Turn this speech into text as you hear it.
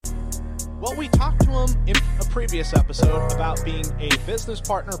Well, we talked to him in a previous episode about being a business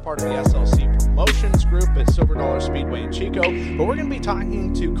partner, part of the SLC Promotions Group at Silver Dollar Speedway in Chico. But we're going to be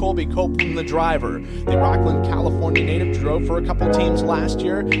talking to Colby Copeland, the driver. The Rockland, California native drove for a couple teams last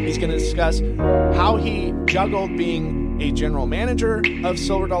year. He's going to discuss how he juggled being a general manager of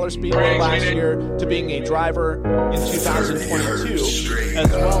Silver Dollar Speedway last year to being a driver in 2022,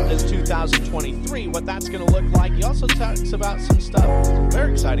 as well as 2023, what that's going to look like. He also talks about some stuff, some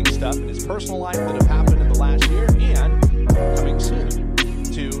very exciting stuff in his personal life that have happened in the last year and coming soon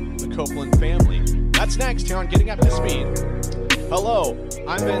to the Copeland family. That's next here on Getting Up to Speed. Hello,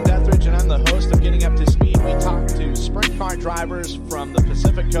 I'm Ben Dethridge, and I'm the host of Getting Up to Speed. We talk to sprint car drivers from the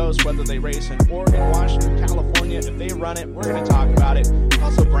Pacific Coast, whether they race in Oregon, Washington, California. If they run it, we're going to talk about it. We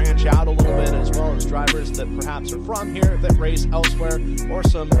also branch out a little bit, as well as drivers that perhaps are from here that race elsewhere, or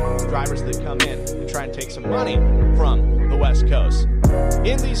some drivers that come in and try and take some money from the West Coast.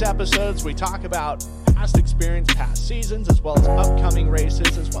 In these episodes, we talk about past experience, past seasons, as well as upcoming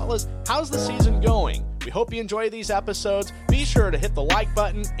races, as well as how's the season going. We hope you enjoy these episodes. Be sure to hit the like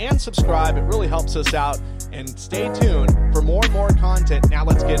button and subscribe. It really helps us out. And stay tuned for more and more content. Now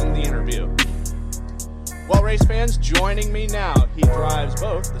let's get into the interview. Well, race fans, joining me now, he drives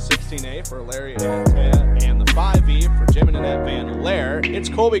both the 16A for Larry Antea and the 5E for Jim and Annette Van Lair. It's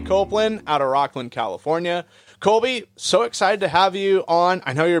Colby Copeland out of Rockland, California. Colby, so excited to have you on.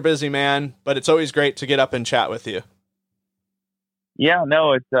 I know you're a busy man, but it's always great to get up and chat with you. Yeah,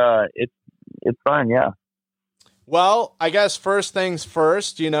 no, it's fun, yeah. Well, I guess first things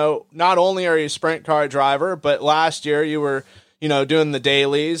first, not only are you a sprint car driver, but last year you were, doing the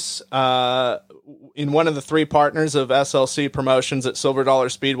dailies in one of the three partners of SLC Promotions at Silver Dollar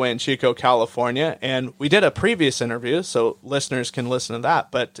Speedway in Chico, California. And we did a previous interview, so listeners can listen to that.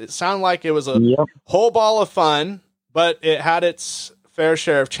 But it sounded like it was a whole ball of fun, but it had its fair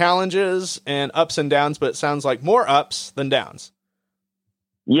share of challenges and ups and downs, but it sounds like more ups than downs.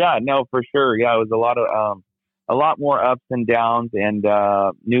 Yeah, no, for sure. Yeah, it was a lot more ups and downs and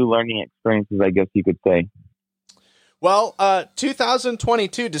new learning experiences, I guess you could say. Well,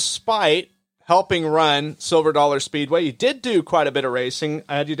 2022, despite helping run Silver Dollar Speedway, you did do quite a bit of racing.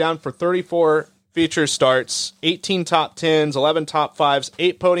 I had you down for 34 feature starts, 18 top 10s, 11 top 5s,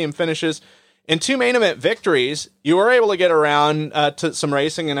 8 podium finishes, and 2 main event victories. You were able to get around to some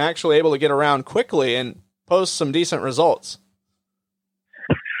racing and actually able to get around quickly and post some decent results.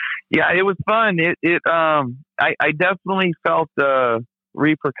 Yeah, it was fun. I definitely felt the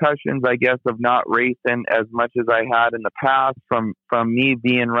repercussions, I guess, of not racing as much as I had in the past from me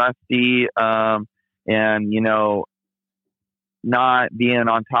being rusty, and, not being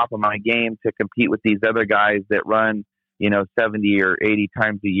on top of my game to compete with these other guys that run, 70 or 80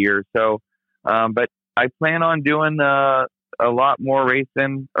 times a year. So, but I plan on doing a lot more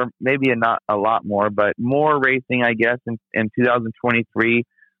racing, or maybe not a lot more, but more racing, I guess, in 2023.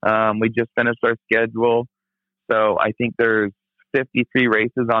 We just finished our schedule. So I think there's 53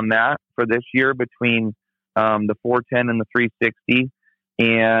 races on that for this year between the 410 and the 360,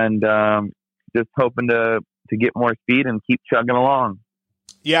 and just hoping to get more speed and keep chugging along.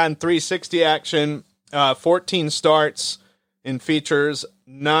 Yeah, in 360 action, 14 starts in features,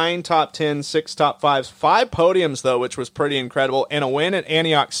 9 top 10, 6 top 5s, 5 podiums, though, which was pretty incredible, and a win at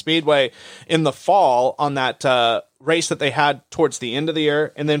Antioch Speedway in the fall on that race that they had towards the end of the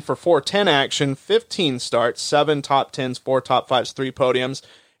year. And then for 410 action, 15 starts, 7 top 10s, 4 top 5s, 3 podiums,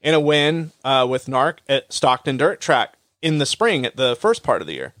 and a win with NARC at Stockton Dirt Track in the spring at the first part of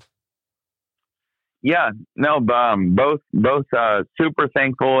the year. Yeah, no, both super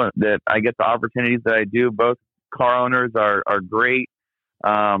thankful that I get the opportunities that I do. Both car owners are great.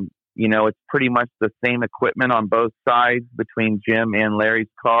 It's pretty much the same equipment on both sides between Jim and Larry's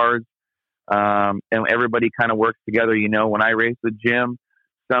cars. And everybody kind of works together. When I race with Jim,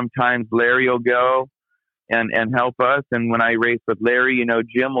 sometimes Larry will go and help us. And when I race with Larry,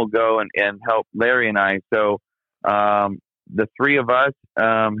 Jim will go and help Larry and I. So, the three of us,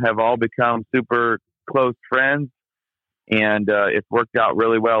 have all become super close friends, and, it's worked out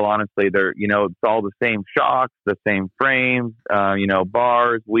really well. Honestly, it's all the same shocks, the same frames,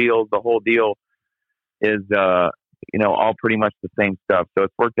 bars, wheels, the whole deal is, all pretty much the same stuff. So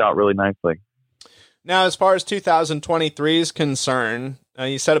it's worked out really nicely. Now, as far as 2023 is concerned,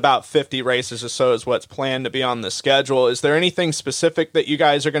 you said about 50 races or so is what's planned to be on the schedule. Is there anything specific that you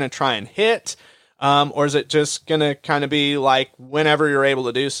guys are going to try and hit? Or is it just going to kind of be like whenever you're able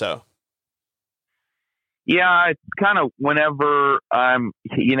to do so? Yeah, it's kind of whenever I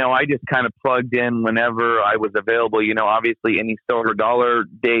just kind of plugged in whenever I was available. Obviously any Silver Dollar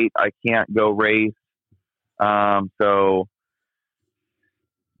date, I can't go race. So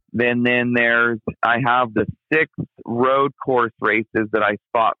then I have the 6 road course races that I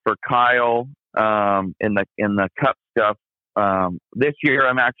spot for Kyle in the Cup stuff. This year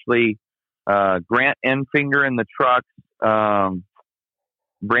I'm actually Grant Enfinger in the trucks,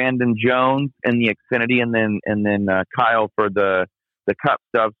 Brandon Jones in the Xfinity, and then Kyle for the Cup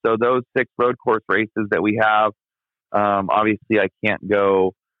stuff. So those 6 road course races that we have, obviously I can't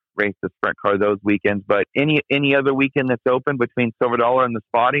go race the sprint car those weekends, but any other weekend that's open between Silver Dollar and the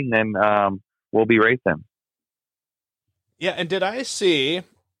spotting, then we'll be racing. Yeah, and did I see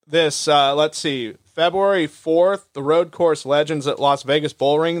this, let's see, February 4th, the Road Course Legends at Las Vegas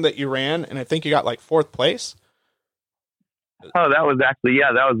Bull Ring that you ran, and I think you got like 4th place? Oh, that was actually,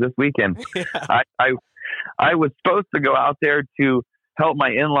 that was this weekend. Yeah. I was supposed to go out there to help my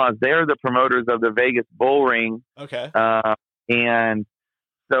in-laws. They're the promoters of the Vegas Bull Ring. Okay. And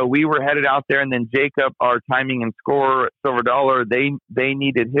so we were headed out there, and then Jacob, our timing and score at Silver Dollar, they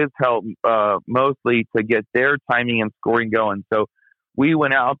needed his help mostly to get their timing and scoring going. So we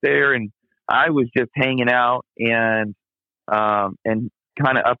went out there, and I was just hanging out and kind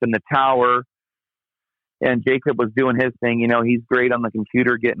of up in the tower. And Jacob was doing his thing. You know, he's great on the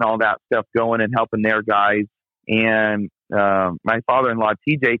computer, getting all that stuff going and helping their guys. And my father-in-law,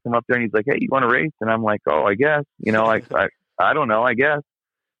 TJ, came up there and he's like, "Hey, you want to race?" And I'm like, "Oh, I guess." You know, like I don't know, I guess.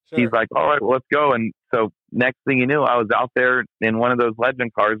 Sure. He's like, "All right, well, let's go." And so next thing you knew, I was out there in one of those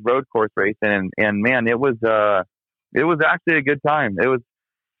legend cars, road course racing, and man, it was actually a good time. It was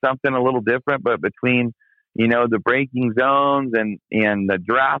something a little different, but between, you know, the braking zones and the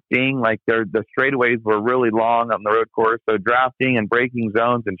drafting, like the straightaways were really long on the road course. So drafting and braking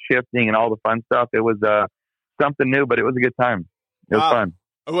zones and shifting and all the fun stuff, it was something new, but it was a good time. It was fun.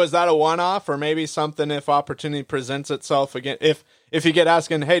 Was that a one-off, or maybe something if opportunity presents itself again? If you get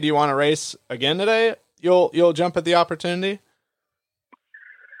asking, "Hey, do you want to race again today?" You'll jump at the opportunity?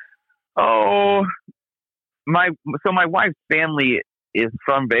 Oh, my wife's family is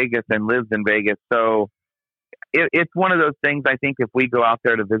from Vegas and lives in Vegas. So it's one of those things. I think if we go out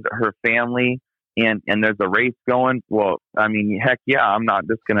there to visit her family and there's a race going, well, I mean, heck yeah, I'm not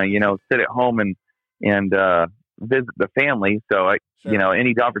just going to, you know, sit at home and visit the family. So sure. You know,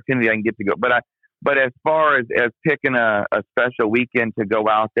 any opportunity I can get to go, but as far as picking a special weekend to go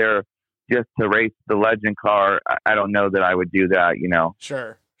out there just to race the legend car, I don't know that I would do that, you know?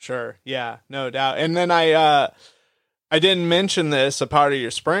 Sure. Yeah, no doubt. And then I didn't mention this a part of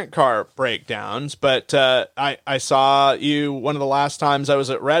your sprint car breakdowns, but I saw you one of the last times I was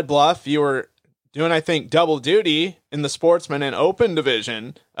at Red Bluff. You were doing, I think, double duty in the Sportsman and Open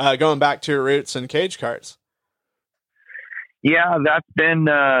division, going back to your roots in cage cars. Yeah, that's been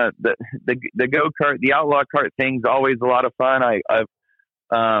the go-kart, the outlaw kart thing's always a lot of fun.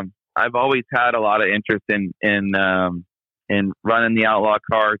 I've always had a lot of interest in running the outlaw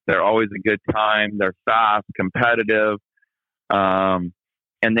karts. They're always a good time. They're fast, competitive. And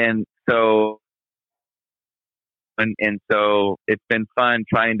then so it's been fun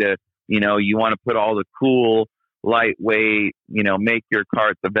trying to, you know, you want to put all the cool, lightweight, you know, make your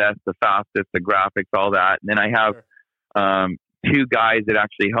kart the best, the fastest, the graphics, all that. And then I have 2 guys that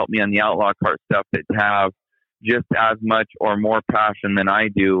actually help me on the outlaw kart stuff that have just as much or more passion than I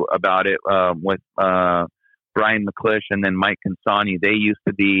do about it, with Brian McClish and then Mike Consani. They used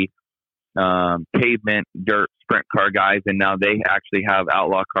to be pavement, dirt, sprint car guys, and now they actually have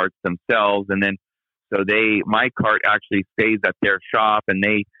outlaw karts themselves. And then so my kart actually stays at their shop, and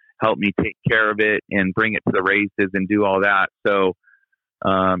they help me take care of it and bring it to the races and do all that. So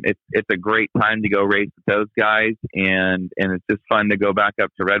it's a great time to go race with those guys, and it's just fun to go back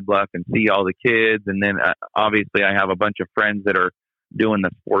up to Red Bluff and see all the kids. And then obviously I have a bunch of friends that are doing the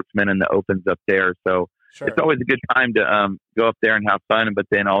Sportsman and the Opens up there. So sure. It's always a good time to go up there and have fun, but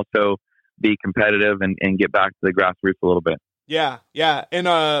then also be competitive and get back to the grassroots a little bit. Yeah.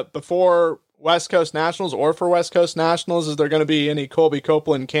 And before West Coast Nationals or for West Coast Nationals, is there going to be any Colby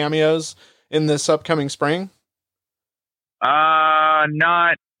Copeland cameos in this upcoming spring?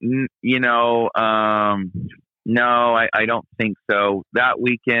 Not, you know, no, I don't think so. That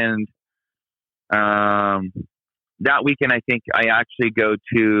weekend, I think I actually go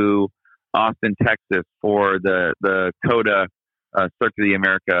to Austin, Texas for the COTA Circuit of the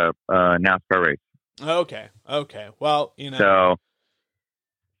America NASCAR race. Okay. Well, you know, so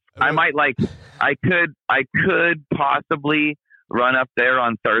I might I could possibly run up there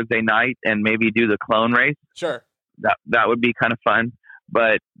on Thursday night and maybe do the clone race. Sure. That would be kind of fun,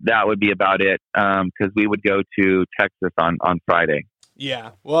 but that would be about it. Cause we would go to Texas on Friday.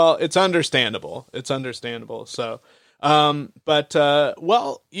 Yeah. Well, it's understandable. So,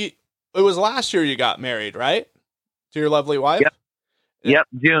 well, it was last year you got married, right? To your lovely wife. Yep. Yep,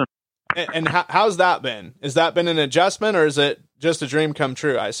 June. And how's that been? Has that been an adjustment, or is it just a dream come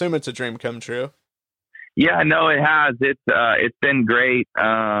true? I assume it's a dream come true. Yeah, no, it has. It's been great.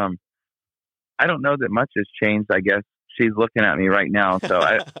 I don't know that much has changed. I guess she's looking at me right now, so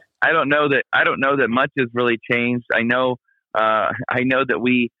I don't know that much has really changed. I know that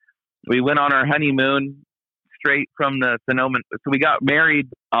we went on our honeymoon straight from the Sonoma. So we got married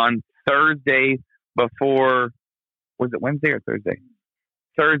on Thursday before. Was it Wednesday or Thursday?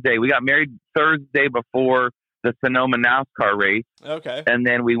 Thursday. We got married Thursday before the Sonoma NASCAR race. Okay. And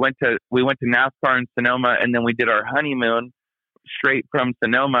then we went to NASCAR in Sonoma, and then we did our honeymoon straight from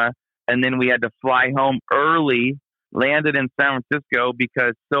Sonoma, and then we had to fly home early, landed in San Francisco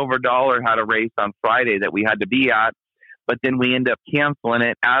because Silver Dollar had a race on Friday that we had to be at, but then we ended up canceling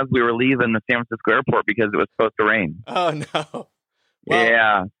it as we were leaving the San Francisco airport because it was supposed to rain. Oh no. Well,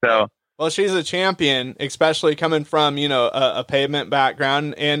 yeah. So. Well, she's a champion, especially coming from, a pavement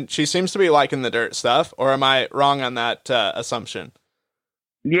background, and she seems to be liking the dirt stuff, or am I wrong on that assumption?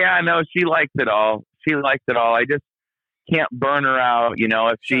 Yeah, no, she likes it all. I just can't burn her out,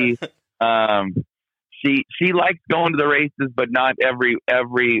 if she, she likes going to the races, but not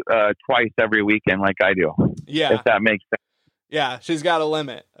twice every weekend like I do. Yeah. If that makes sense. Yeah, she's got a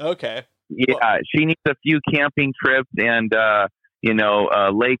limit. Okay. Yeah, well, she needs a few camping trips and,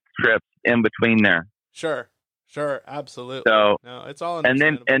 lake trips in between there. Sure, absolutely. So no, it's all. And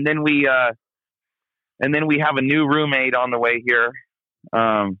then we have a new roommate on the way here.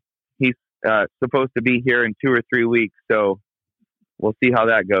 He's supposed to be here in 2 or 3 weeks, so we'll see how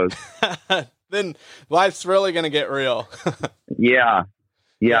that goes. Then life's really going to get real. Yeah,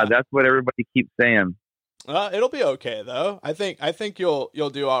 that's what everybody keeps saying. It'll be okay though. I think you'll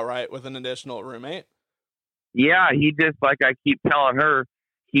do all right with an additional roommate. Yeah, he just, like I keep telling her,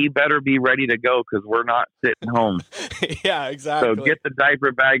 he better be ready to go because we're not sitting home. Yeah, exactly. So get the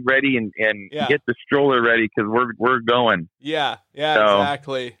diaper bag ready and get the stroller ready because we're going. Yeah,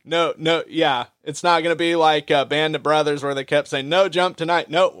 exactly. No, yeah. It's not going to be like a Band of Brothers where they kept saying, no jump tonight.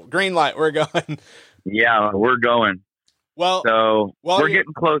 No, green light, we're going. Yeah, we're going. Well, so we're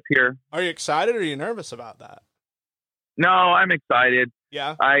getting close here. Are you excited or are you nervous about that? No, I'm excited.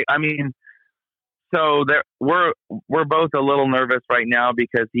 Yeah. I mean, so we're both a little nervous right now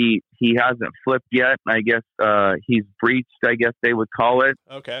because he hasn't flipped yet. I guess he's breached, I guess they would call it.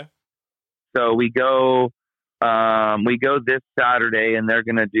 Okay. So we go this Saturday, and they're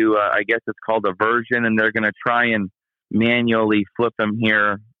going to do I guess it's called a version, and they're going to try and manually flip him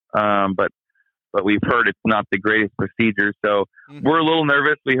here. But we've heard it's not the greatest procedure, so we're a little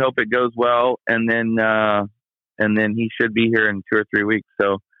nervous. We hope it goes well, and then he should be here in 2 or 3 weeks.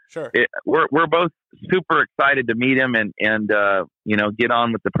 So. Sure. We're both super excited to meet him and get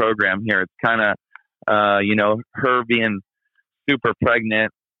on with the program here. It's kind of her being super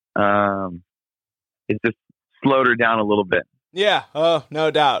pregnant. It just slowed her down a little bit. Yeah. Oh, no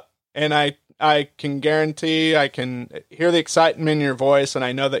doubt. And I can guarantee I can hear the excitement in your voice, and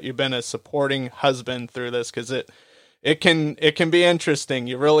I know that you've been a supporting husband through this because it can be interesting.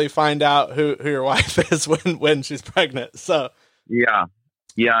 You really find out who your wife is when she's pregnant. So yeah.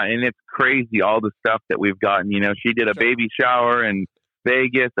 Yeah, and it's crazy, all the stuff that we've gotten. She did a baby shower in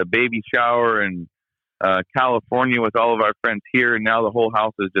Vegas, a baby shower in California with all of our friends here, and now the whole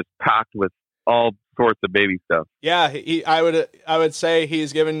house is just packed with all sorts of baby stuff. Yeah, I would say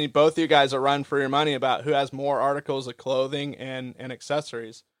he's giving both you guys a run for your money about who has more articles of clothing and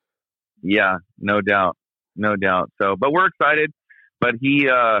accessories. Yeah, no doubt. So, but we're excited. But we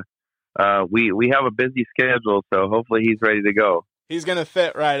have a busy schedule, so hopefully he's ready to go. He's going to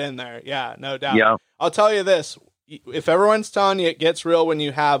fit right in there. Yeah, no doubt. Yeah. I'll tell you this. If everyone's telling you it gets real when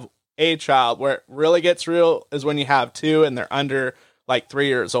you have a child, where it really gets real is when you have two and they're under like 3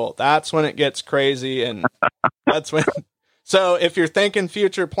 years old. That's when it gets crazy. And that's when. So if you're thinking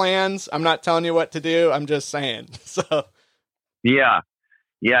future plans, I'm not telling you what to do. I'm just saying. So. Yeah.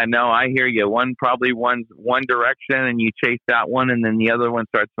 Yeah, no, I hear you. One's one direction and you chase that one, and then the other one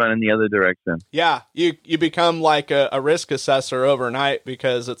starts running the other direction. Yeah, you become like a risk assessor overnight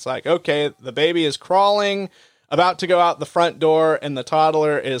because it's like, okay, the baby is crawling, about to go out the front door, and the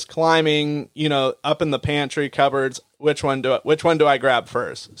toddler is climbing, up in the pantry cupboards. Which one do I grab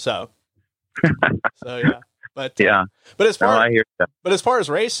first? So yeah. But yeah, but as far I hear that. But as far as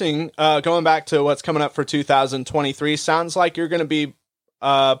racing, going back to what's coming up for 2023, sounds like you're going to be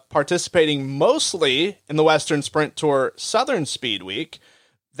participating mostly in the Western Sprint Tour Southern Speed Week.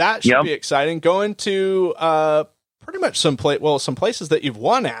 That should be exciting. Going to pretty much some places that you've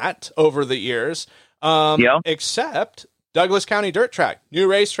won at over the years, except Douglas County Dirt Track, new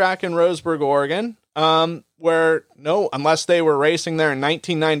racetrack in Roseburg, Oregon. where unless they were racing there in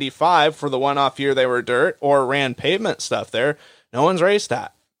 1995 for the one-off year they were dirt or ran pavement stuff there, no one's raced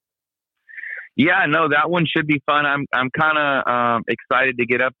that. Yeah, no, that one should be fun. I'm kind of excited to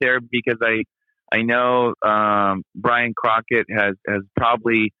get up there because I know Brian Crockett has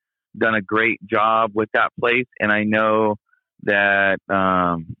probably done a great job with that place, and I know that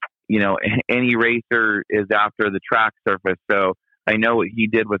any racer is after the track surface. So I know what he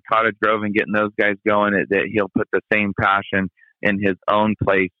did with Cottage Grove and getting those guys going, that he'll put the same passion in his own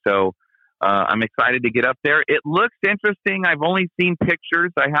place. So I'm excited to get up there. It looks interesting. I've only seen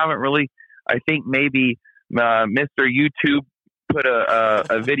pictures. I haven't really. I think maybe Mr. YouTube put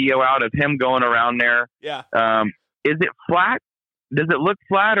a video out of him going around there. Yeah. Is it flat? Does it look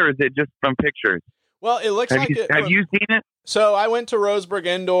flat, or is it just from pictures? Well, it looks like it. Have you seen it? So I went to Roseburg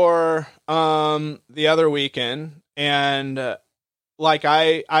Indoor the other weekend, and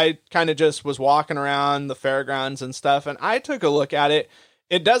I kind of just was walking around the fairgrounds and stuff, and I took a look at it.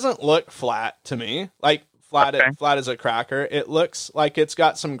 It doesn't look flat to me, like flat as a cracker. It looks like it's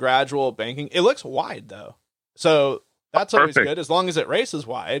got some gradual banking. It looks wide though, so that's always good. As long as it races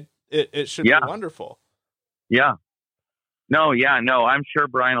wide, it should be wonderful. Yeah. No. I'm sure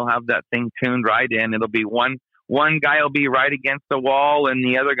Brian will have that thing tuned right in. It'll be one guy will be right against the wall, and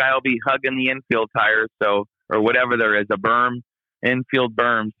the other guy will be hugging the infield tires. So, or whatever there is, a berm, infield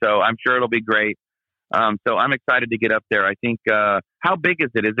berm. So I'm sure it'll be great. So I'm excited to get up there. I think, how big is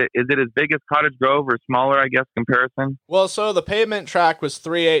it? Is it as big as Cottage Grove or smaller, I guess, comparison? Well, so the pavement track was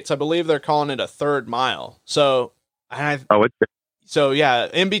 3/8. I believe they're calling it a third mile. So, so yeah,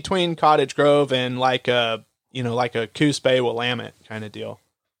 in between Cottage Grove and like a Coos Bay Willamette kind of deal.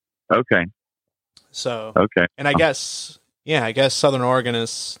 Okay. So, okay. And I guess Southern Oregon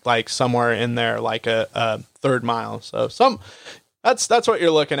is like somewhere in there, like a third mile. So that's what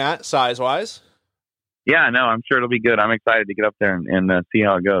you're looking at size wise. Yeah, no, I'm sure it'll be good. I'm excited to get up there and see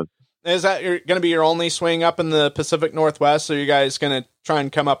how it goes. Is that going to be your only swing up in the Pacific Northwest? Are you guys going to try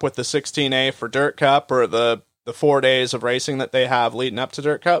and come up with the 16A for Dirt Cup, or the 4 days of racing that they have leading up to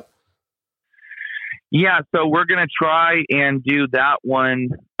Dirt Cup? Yeah, so we're going to try and do that one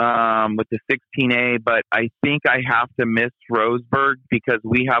with the 16A, but I think I have to miss Roseburg because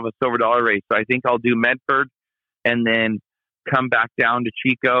we have a silver dollar race. So I think I'll do Medford and then come back down to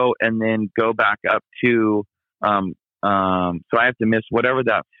Chico and then go back up to so I have to miss whatever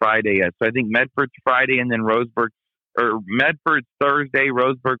that Friday is. So I think Medford's Friday and then Roseburg, or Medford's Thursday,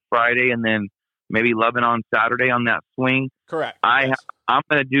 Roseburg Friday, and then maybe Lebanon Saturday on that swing. Correct. I'm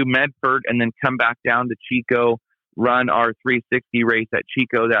going to do Medford and then come back down to Chico, run our 360 race at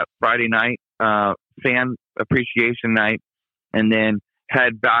Chico that Friday night, fan appreciation night, and then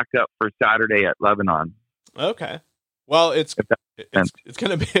head back up for Saturday at Lebanon. Okay. Well, it's going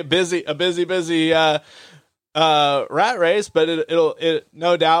to be a busy rat race, but it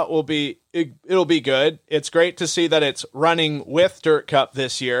no doubt it'll be good. It's great to see that it's running with Dirt Cup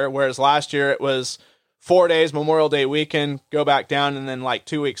this year, whereas last year it was 4 days, Memorial Day weekend, go back down, and then like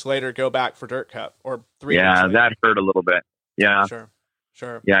 2 weeks later go back for Dirt Cup, or 3 weeks later. Yeah, that hurt a little bit. Yeah, sure.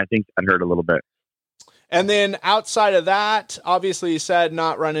 Yeah, I think that hurt a little bit. And then outside of that, obviously you said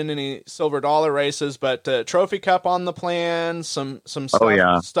not running any silver dollar races, but Trophy Cup on the plan, some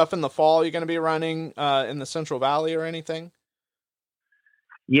stuff, stuff in the fall you're going to be running in the Central Valley or anything?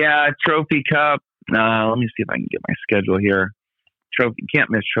 Yeah, Trophy Cup. Let me see if I can get my schedule here. You can't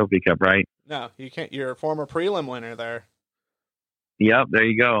miss Trophy Cup, right? No, you can't. You're a former prelim winner there. Yep, there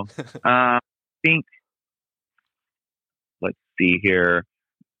you go. I think, let's see here.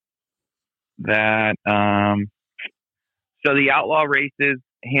 That so the outlaw races,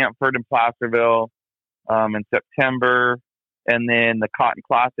 Hanford and Placerville in September, and then the Cotton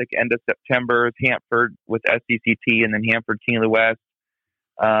Classic end of September is Hanford with SCCT, and then Hanford King of the West,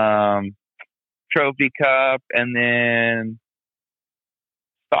 Trophy Cup, and then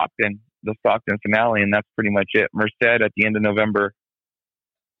the Stockton finale, and that's pretty much it. Merced at the end of November.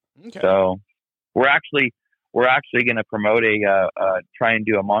 Okay. So we're actually going to promote try and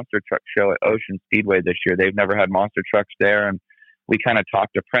do a monster truck show at Ocean Speedway this year. They've never had monster trucks there, and we kind of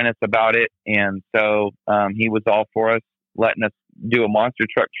talked to Prentice about it, and so he was all for us letting us do a monster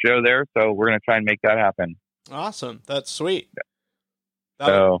truck show there. So we're going to try and make that happen. Awesome, that's sweet.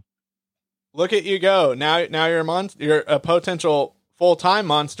 So look at you go. Now you're a potential full-time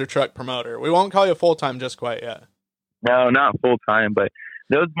monster truck promoter. We won't call you full-time just quite yet. No, not full-time, but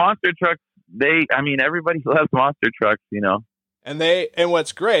those monster trucks. Everybody loves monster trucks, you know. And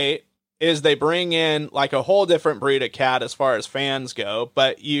what's great is they bring in like a whole different breed of cat as far as fans go,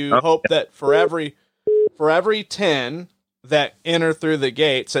 but you hope that for every 10 that enter through the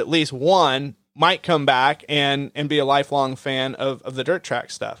gates, at least one might come back and be a lifelong fan of the dirt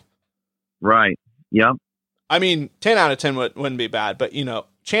track stuff. Right. Yep. I mean, 10 out of 10 wouldn't be bad, but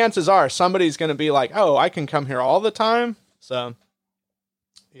chances are somebody's going to be like, oh, I can come here all the time. So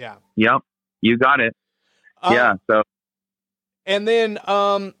yeah. Yep. You got it. Yeah. So, and then,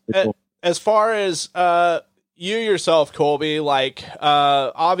 as far as, you yourself, Colby, like,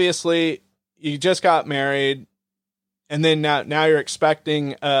 obviously you just got married, and then now you're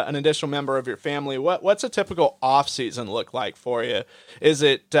expecting an additional member of your family. What's a typical off season look like for you? Is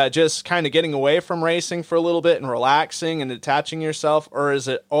it just kind of getting away from racing for a little bit and relaxing and detaching yourself, or is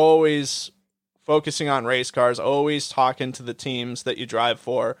it always focusing on race cars, always talking to the teams that you drive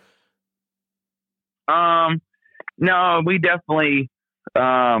for? No, we definitely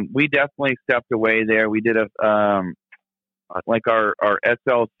stepped away there. We did like our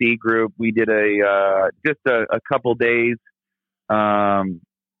SLC group. We did just a couple days,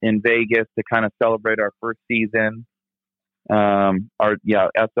 in Vegas to kind of celebrate our first season.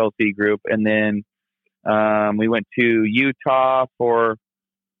 SLC group. And then, we went to Utah for,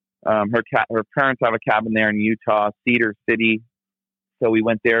 her parents have a cabin there in Utah, Cedar City. So we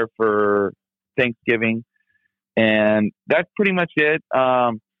went there for Thanksgiving, and that's pretty much it.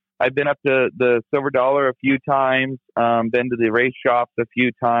 I've been up to the Silver Dollar a few times, been to the race shops a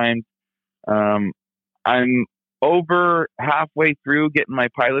few times. I'm over halfway through getting my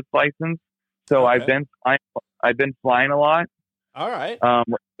pilot's license. So okay. I've been flying a lot. All right.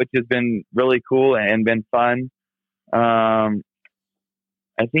 Which has been really cool and been fun. I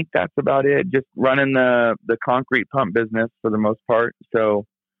think that's about it. Just running the concrete pump business for the most part. So,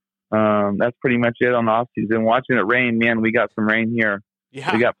 that's pretty much it on the off season. Watching it rain, man, we got some rain here.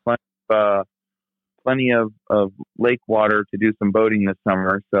 Yeah. We got plenty of lake water to do some boating this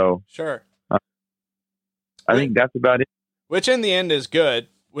summer. So sure. I think that's about it. Which in the end is good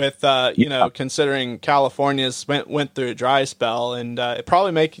with, considering California's went through a dry spell, and it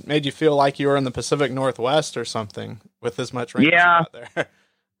probably made you feel like you were in the Pacific Northwest or something with as much rain out there.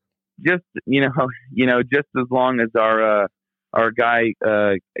 Just, just as long as our guy,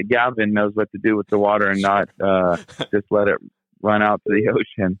 Gavin, knows what to do with the water and not just let it run out to the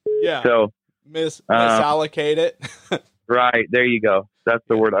ocean. Yeah. So misallocate it. Right. There you go. That's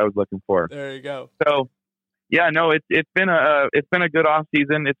the word I was looking for. There you go. So yeah, no, it's been a good off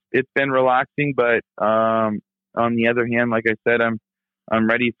season. It's been relaxing, but on the other hand, like I said, I'm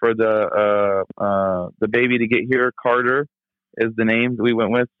ready for the baby to get here. Carter is the name we went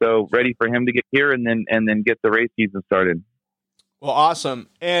with. So ready for him to get here and then get the race season started. Well, awesome.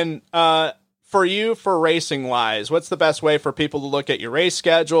 And for you, for racing wise, what's the best way for people to look at your race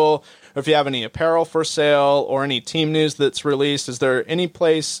schedule? Or if you have any apparel for sale or any team news that's released, is there any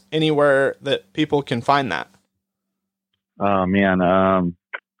place anywhere that people can find that? Oh man.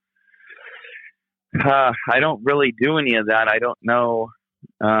 I don't really do any of that. I don't know.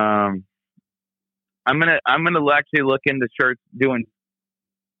 I'm gonna actually look into doing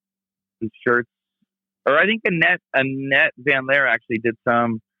shirts, or I think Annette Van Laer actually did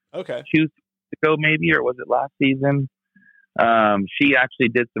some. Okay. 2 years ago maybe, or was it last season? She actually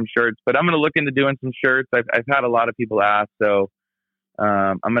did some shirts, but I'm gonna look into doing some shirts. I've had a lot of people ask, so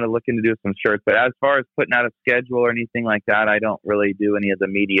I'm gonna look into doing some shirts. But as far as putting out a schedule or anything like that, I don't really do any of the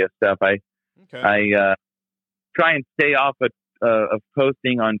media stuff. I try and stay off of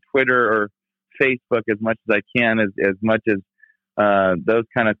posting on Twitter or Facebook as much as I can, as much as those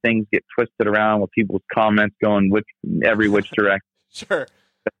kind of things get twisted around with people's comments going every which direction. Sure.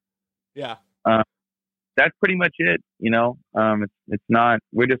 Yeah. That's pretty much it. It's not,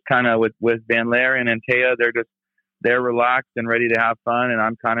 we're just kind of with Van Laer and Antea, they're relaxed and ready to have fun. And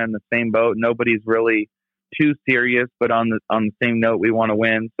I'm kind of in the same boat. Nobody's really too serious, but on the same note, we want to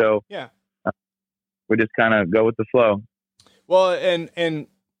win. So yeah, we just kind of go with the flow. Well, and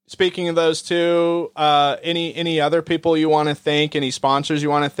speaking of those two, any other people you want to thank, any sponsors you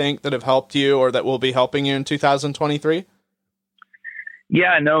want to thank that have helped you or that will be helping you in 2023?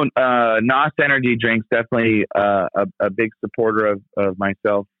 Yeah, no, NOS Energy Drinks, definitely a big supporter of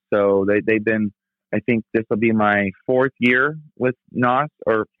myself. So they've been, I think this will be my 4th year with NOS,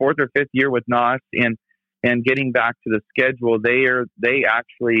 or 4th or 5th year with NOS. And getting back to the schedule, they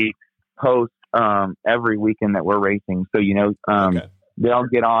actually post every weekend that we're racing. So, okay. They'll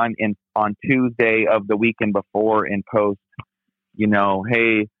get on Tuesday of the weekend before and post,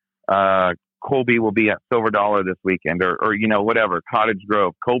 hey, Colby will be at Silver Dollar this weekend, or whatever, Cottage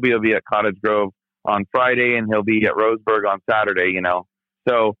Grove. Colby will be at Cottage Grove on Friday, and he'll be at Roseburg on Saturday,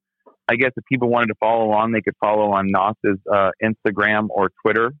 So I guess if people wanted to follow along, they could follow on NOS's Instagram or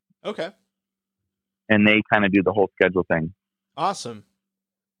Twitter. Okay. And they kind of do the whole schedule thing. Awesome.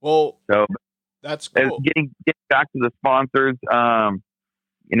 Well, That's cool. Getting back to the sponsors,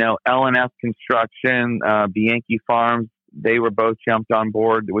 L&S Construction, Bianchi Farms, they were both jumped on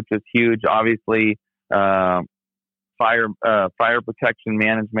board, which is huge. Obviously, fire protection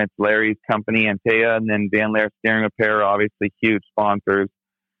management, Larry's company, Antea, and then Van Lair Steering Repair, obviously huge sponsors.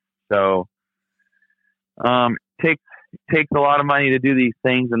 So, takes a lot of money to do these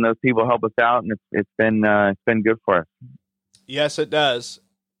things, and those people help us out, and it's been good for us. Yes, it does.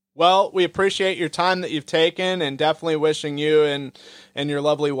 Well, we appreciate your time that you've taken, and definitely wishing you and your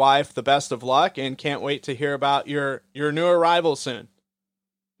lovely wife the best of luck, and can't wait to hear about your new arrival soon.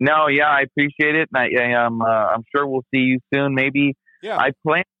 No, yeah, I appreciate it. I'm sure we'll see you soon. Maybe. Yeah. I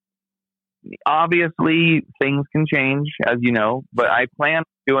plan. Obviously, things can change, as you know, but I plan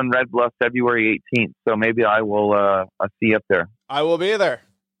doing Red Bluff February 18th, so maybe I will see you up there. I will be there.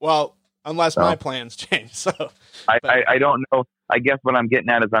 Well, unless my plans change. So I don't know. I guess what I'm getting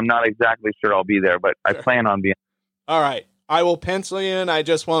at is I'm not exactly sure I'll be there, but I plan on being. All right. I will pencil you in. I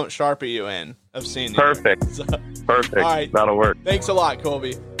just won't Sharpie you in of seeing you. Perfect. So, perfect. all right. That'll work. Thanks a lot,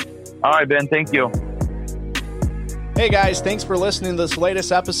 Colby. All right, Ben. Thank you. Hey guys, thanks for listening to this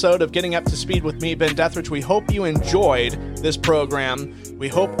latest episode of Getting Up to Speed with me, Ben Dethridge. We hope you enjoyed this program. We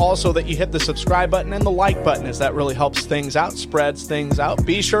hope also that you hit the subscribe button and the like button, as that really helps things out, spreads things out.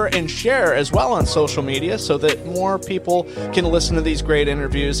 Be sure and share as well on social media so that more people can listen to these great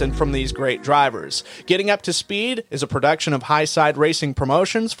interviews and from these great drivers. Getting Up to Speed is a production of Highside Racing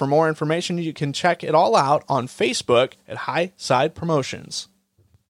Promotions. For more information, you can check it all out on Facebook at Highside Promotions.